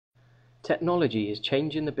Technology is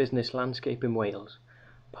changing the business landscape in Wales.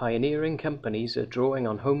 Pioneering companies are drawing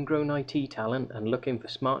on homegrown IT talent and looking for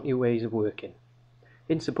smart new ways of working.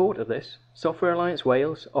 In support of this, Software Alliance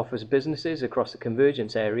Wales offers businesses across the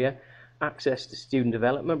convergence area access to student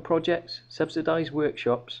development projects, subsidised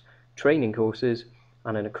workshops, training courses,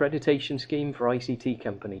 and an accreditation scheme for ICT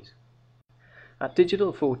companies. At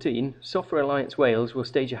Digital 14, Software Alliance Wales will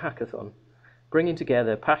stage a hackathon, bringing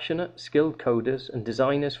together passionate, skilled coders and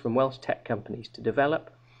designers from Welsh tech companies to develop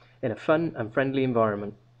in a fun and friendly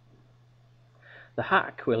environment. The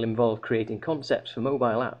hack will involve creating concepts for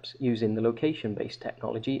mobile apps using the location-based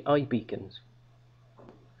technology iBeacons.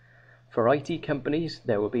 For IT companies,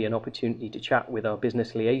 there will be an opportunity to chat with our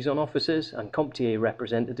business liaison officers and CompTIA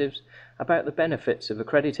representatives about the benefits of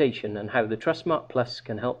accreditation and how the TrustSmart Plus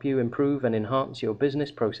can help you improve and enhance your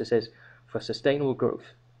business processes for sustainable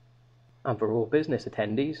growth. And for all business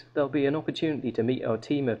attendees, there'll be an opportunity to meet our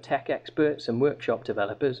team of tech experts and workshop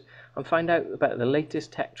developers and find out about the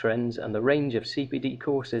latest tech trends and the range of CPD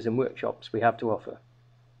courses and workshops we have to offer.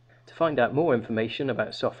 To find out more information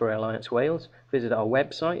about Software Alliance Wales, visit our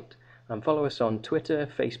website and follow us on Twitter,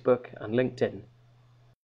 Facebook and LinkedIn.